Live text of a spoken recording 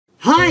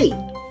Hi,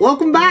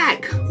 welcome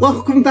back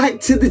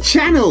to the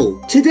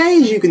channel. Today,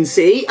 as you can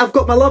see, I've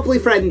got my lovely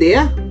friend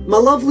here, my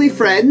lovely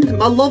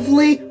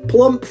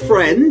plump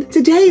friend.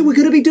 Today we're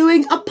going to be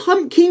doing a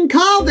pumpkin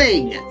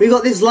carving. We've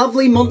got this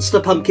lovely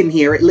monster pumpkin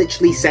here. It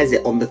literally says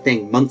it on the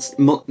thing.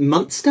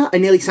 Monster? I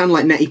nearly sound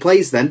like Nettie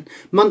Plays then.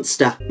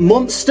 Monster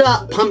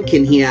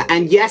pumpkin here.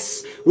 And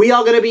yes, we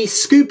are going to be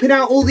scooping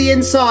out all the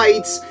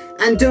insides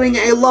and doing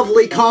a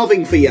lovely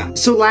carving for you.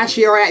 So last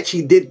year I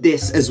actually did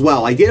this as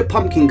well. I did a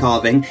pumpkin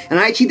carving and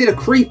I actually did a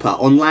creeper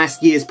on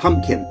last year's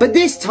pumpkin. But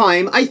this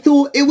time I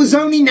thought it was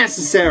only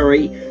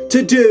necessary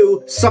to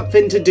do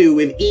something to do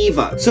with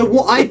EVO. So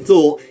what I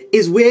thought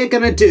is we're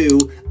gonna do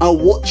a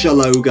Watcher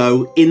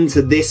logo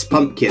into this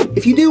pumpkin.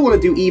 If you do want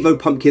to do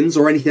EVO pumpkins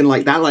or anything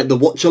like that, like the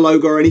Watcher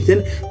logo or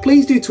anything,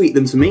 please do tweet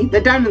them to me.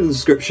 They're down in the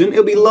description.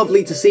 It'll be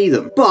lovely to see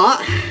them.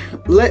 But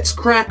let's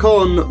crack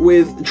on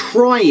with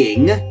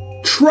trying.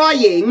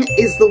 Trying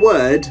is the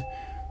word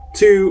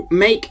to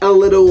make a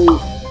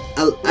little,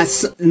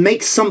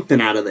 make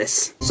something out of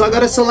this. So I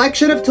got a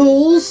selection of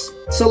tools,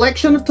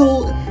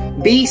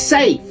 be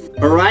safe,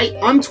 all right?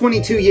 I'm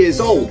 22 years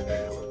old.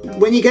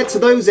 When you get to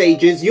those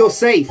ages, you're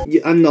safe.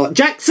 I'm not.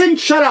 Jackson,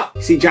 shut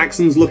up! See,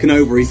 Jackson's looking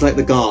over, he's like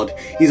the guard.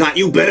 He's like,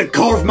 you better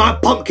carve my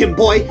pumpkin,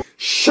 boy!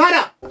 Shut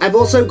up! I've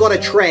also got a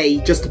tray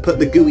just to put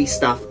the gooey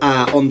stuff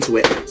onto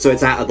it, so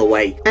it's out of the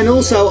way. And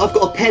also, I've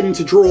got a pen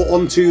to draw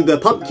onto the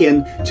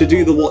pumpkin to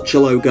do the Watcher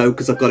logo,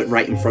 because I've got it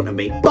right in front of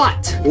me.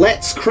 But,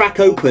 let's crack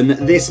open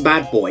this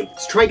bad boy.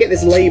 Let's try and get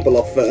this label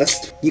off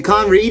first. You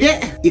can't read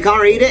it? You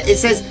can't read it? It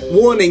says,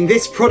 warning,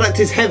 this product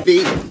is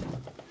heavy.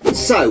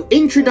 So,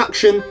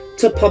 introduction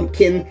to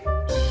pumpkin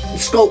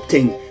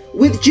sculpting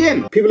with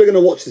Jim. People are going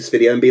to watch this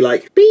video and be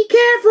like, be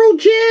careful,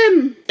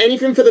 Jim.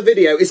 Anything for the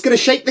video. It's going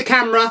to shake the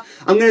camera.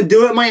 I'm going to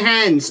do it with my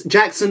hands.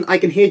 Jackson, I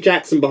can hear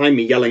Jackson behind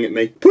me yelling at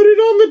me. Put it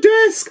on the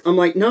desk. I'm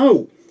like,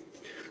 no.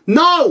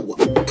 No.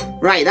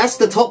 Right, that's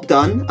the top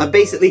done. I've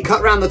basically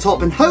cut around the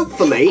top and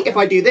hopefully, if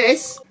I do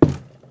this,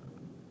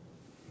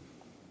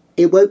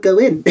 it won't go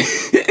in.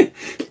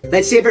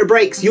 Let's see if it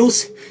breaks. You'll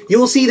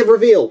see the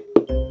reveal.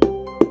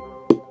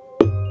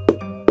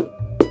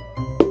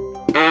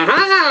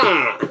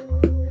 Aha!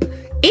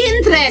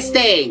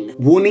 Interesting!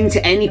 Warning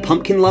to any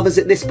pumpkin lovers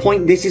at this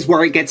point, this is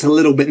where it gets a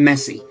little bit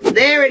messy.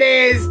 There it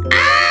is!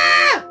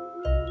 Ah!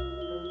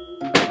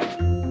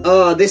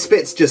 Oh, this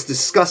bit's just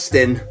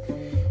disgusting.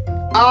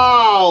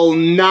 Oh,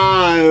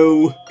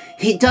 no!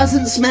 It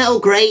doesn't smell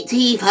great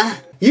either.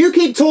 You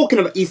keep talking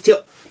about... You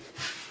still...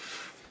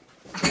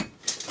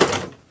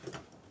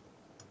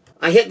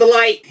 I hit the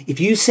light. If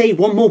you say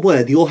one more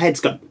word, your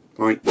head's gone.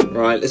 Right,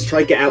 let's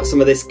try to get out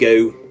some of this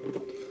goo.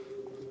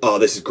 Oh,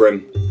 this is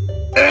grim.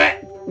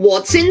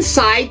 What's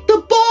inside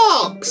the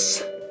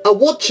box? A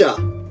Watcher.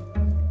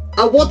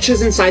 A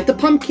Watcher's inside the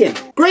pumpkin.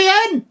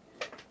 Grian!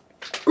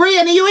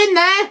 Grian, are you in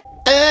there?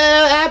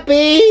 Oh,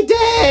 happy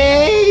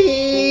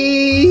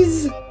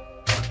days!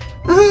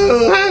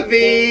 Oh,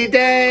 happy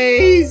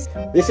days!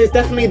 This is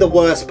definitely the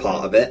worst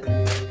part of it.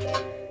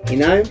 You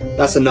know?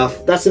 That's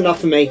enough. That's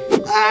enough for me.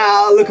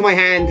 Ah, look at my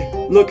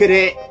hand. Look at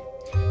it.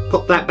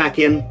 Pop that back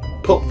in.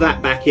 Pop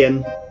that back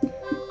in.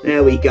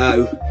 There we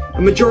go.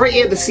 A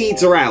majority of the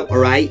seeds are out,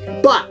 alright?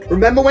 But,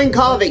 remember when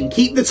carving,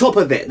 keep the top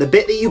of it, the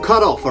bit that you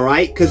cut off,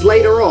 alright? Because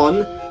later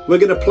on, we're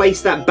going to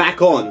place that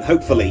back on,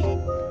 hopefully.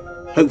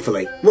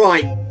 Hopefully.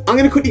 Right, I'm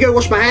going to quickly go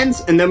wash my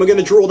hands, and then we're going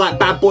to draw that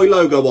bad boy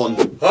logo on.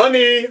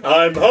 Honey,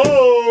 I'm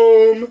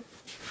home!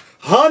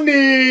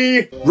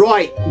 Honey!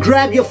 Right,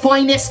 grab your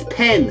finest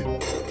pen.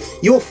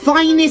 Your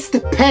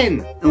finest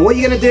pen. And what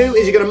you're going to do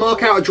is you're going to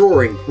mark out a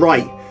drawing.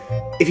 Right.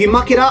 If you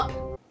muck it up,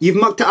 you've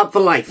mucked it up for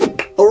life.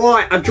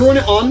 Alright, I've drawn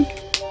it on.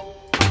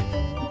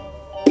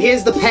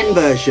 Here's the pen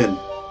version,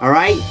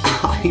 alright?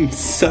 I'm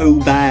so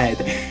bad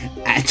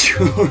at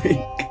drawing.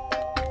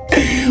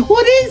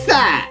 What is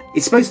that?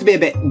 It's supposed to be a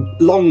bit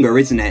longer,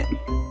 isn't it?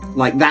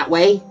 Like that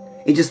way?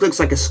 It just looks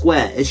like a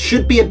square. It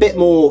should be a bit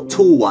more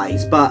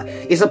tool-wise, but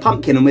it's a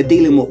pumpkin and we're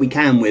dealing what we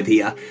can with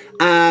here.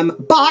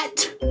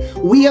 But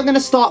we are going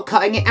to start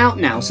cutting it out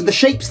now. So the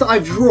shapes that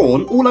I've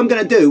drawn, all I'm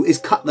going to do is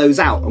cut those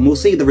out and we'll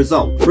see the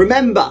result.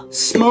 Remember,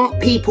 smart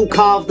people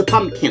carve the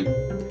pumpkin.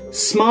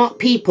 Smart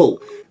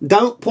people.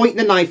 Don't point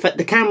the knife at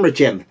the camera,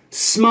 Jim.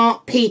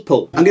 Smart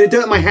people. I'm going to do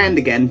it with my hand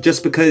again,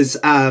 just because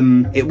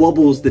it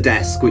wobbles the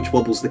desk, which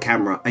wobbles the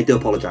camera. I do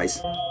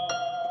apologise.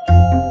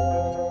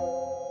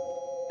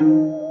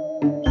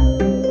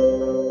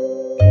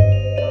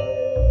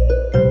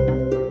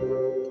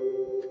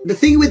 The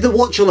thing with the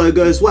Watcher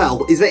logo as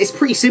well is that it's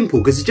pretty simple,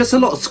 because it's just a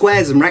lot of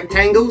squares and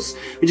rectangles,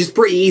 which is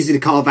pretty easy to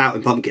carve out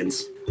in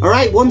pumpkins.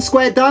 Alright, one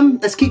square done,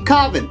 let's keep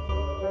carving.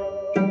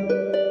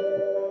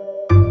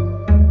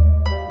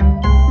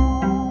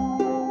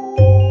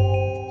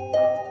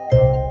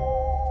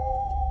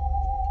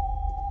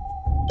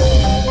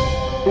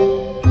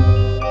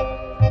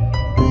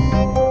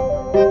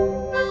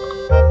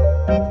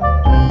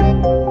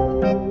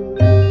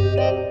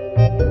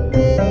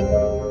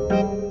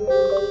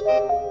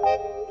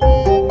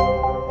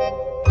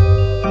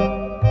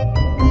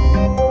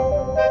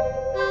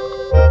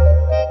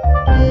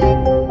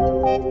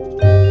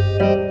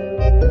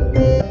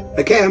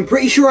 Okay, I'm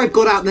pretty sure I've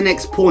got out the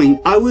next point.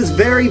 I was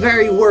very,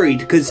 very worried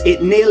because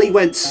it nearly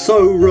went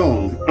so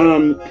wrong.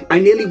 I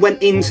nearly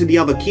went into the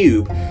other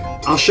cube.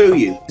 I'll show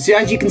you. So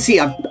as you can see,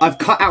 I've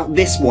cut out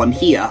this one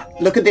here.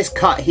 Look at this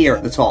cut here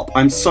at the top.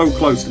 I'm so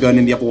close to going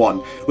in the other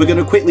one. We're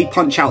gonna quickly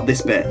punch out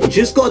this bit.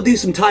 Just gotta do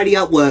some tidy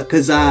up work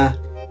because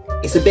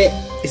it's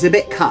a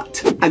bit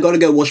cut. I gotta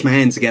go wash my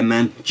hands again,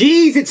 man.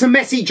 Jeez, it's a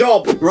messy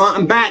job. Right,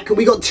 I'm back.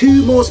 We got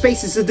 2 more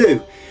spaces to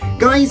do.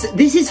 Guys,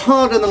 this is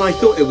harder than I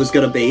thought it was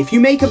gonna be. If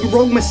you make a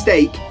wrong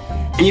mistake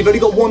and you've only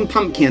got 1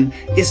 pumpkin,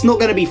 it's not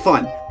gonna be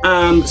fun.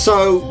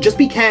 So just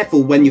be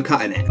careful when you're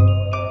cutting it.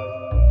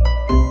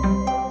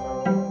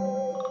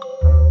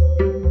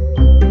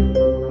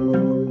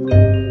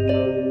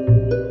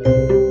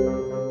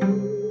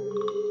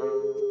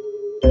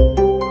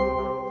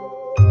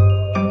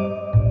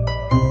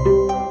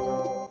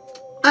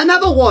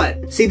 Another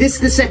one! See, this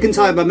is the second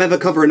time I'm ever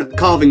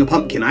carving a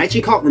pumpkin. I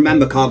actually can't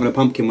remember carving a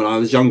pumpkin when I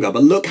was younger,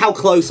 but look how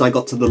close I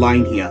got to the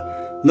line here.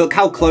 Look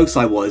how close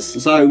I was.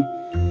 So,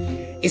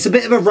 it's a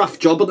bit of a rough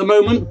job at the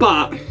moment,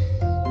 but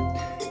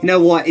you know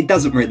what? It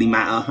doesn't really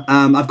matter.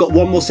 I've got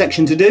 1 more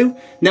section to do,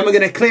 then we're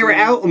going to clear it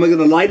out and we're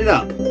going to light it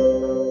up.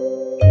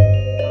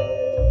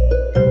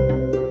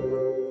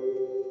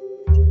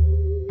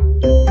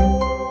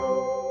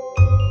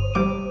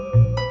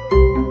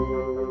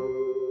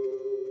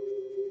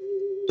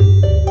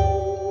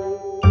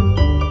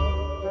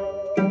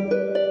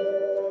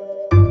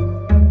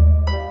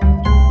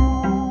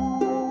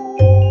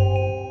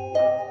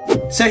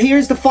 So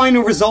here's the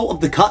final result of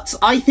the cuts.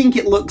 I think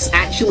it looks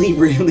actually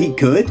really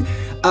good.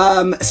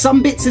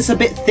 Some bits it's a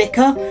bit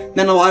thicker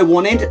than I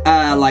wanted.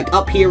 Like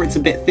up here it's a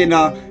bit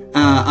thinner,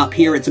 up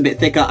here it's a bit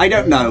thicker. I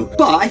don't know.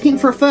 But I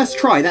think for a first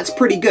try, that's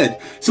pretty good.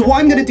 So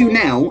what I'm gonna do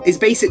now is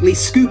basically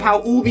scoop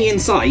out all the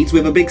insides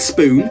with a big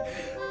spoon.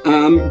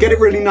 Get it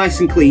really nice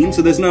and clean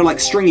so there's no like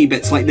stringy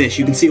bits like this.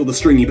 You can see all the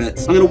stringy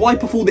bits. I'm going to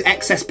wipe off all the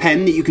excess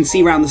pen that you can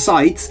see around the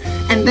sides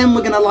and then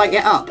we're going to light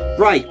it up.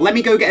 Right, let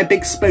me go get a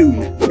big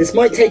spoon. This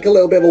might take a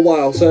little bit of a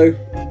while, so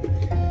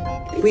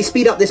if we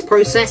speed up this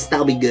process,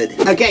 that'll be good.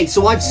 Okay,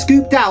 so I've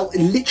scooped out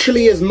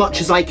literally as much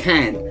as I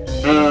can.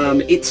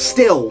 It's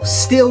still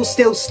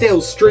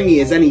stringy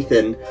as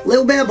anything. A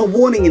little bit of a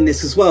warning in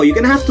this as well. You're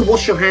gonna have to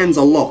wash your hands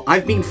a lot.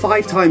 I've been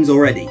 5 times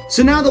already.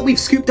 So now that we've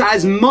scooped out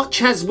as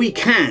much as we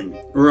can,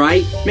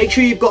 right? Make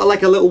sure you've got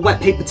like a little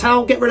wet paper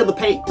towel. Get rid of the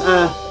paper.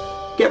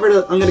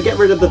 I'm gonna get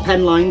rid of the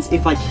pen lines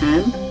if I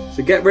can.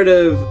 So get rid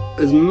of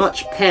as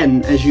much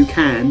pen as you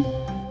can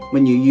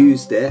when you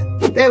used it.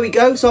 There we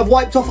go. So I've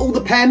wiped off all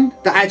the pen.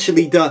 That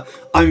actually,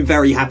 I'm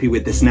very happy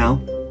with this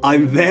now.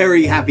 I'm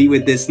very happy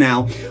with this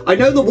now. I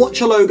know the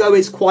Watcher logo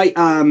is quite,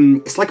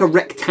 it's like a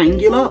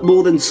rectangular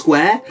more than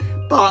square,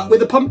 but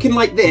with a pumpkin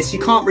like this, you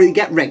can't really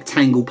get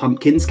rectangle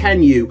pumpkins,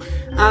 can you?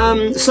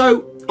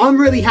 So I'm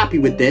really happy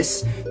with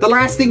this. The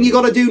last thing you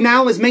gotta do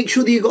now is make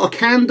sure that you've got a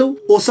candle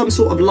or some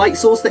sort of light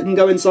source that can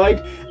go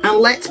inside, and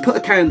let's put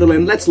a candle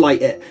in, let's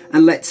light it,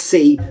 and let's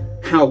see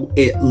how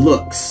it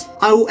looks.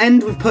 I will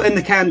end with putting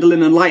the candle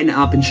in and lighting it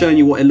up and showing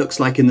you what it looks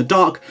like in the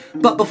dark,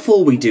 but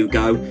before we do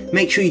go,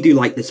 make sure you do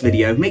like this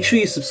video, make sure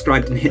you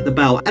subscribed and hit the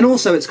bell, and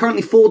also it's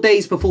currently 4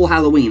 days before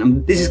Halloween,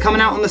 and this is coming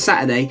out on the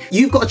Saturday.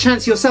 You've got a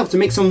chance yourself to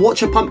make some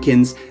Watcher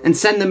pumpkins and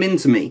send them in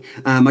to me.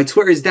 My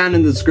Twitter is down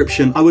in the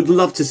description. I would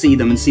love to see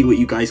them and see what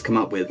you guys come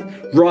up with.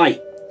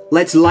 Right,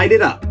 let's light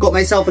it up. Got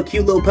myself a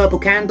cute little purple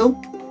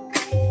candle.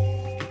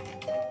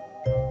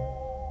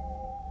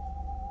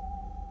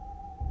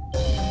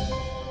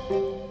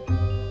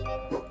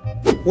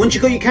 Once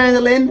you got your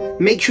candle in,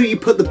 make sure you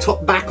put the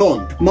top back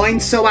on.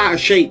 Mine's so out of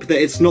shape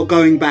that it's not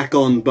going back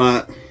on,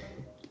 but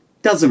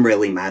doesn't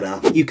really matter.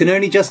 You can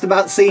only just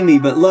about see me,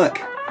 but look,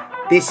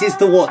 this is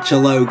the Watcher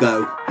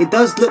logo. It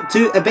does look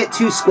a bit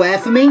too square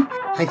for me.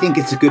 I think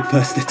it's a good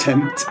first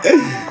attempt.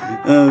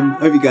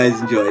 Hope you guys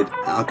enjoyed.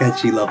 I'll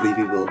catch you lovely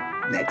people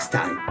next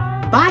time.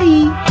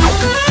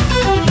 Bye!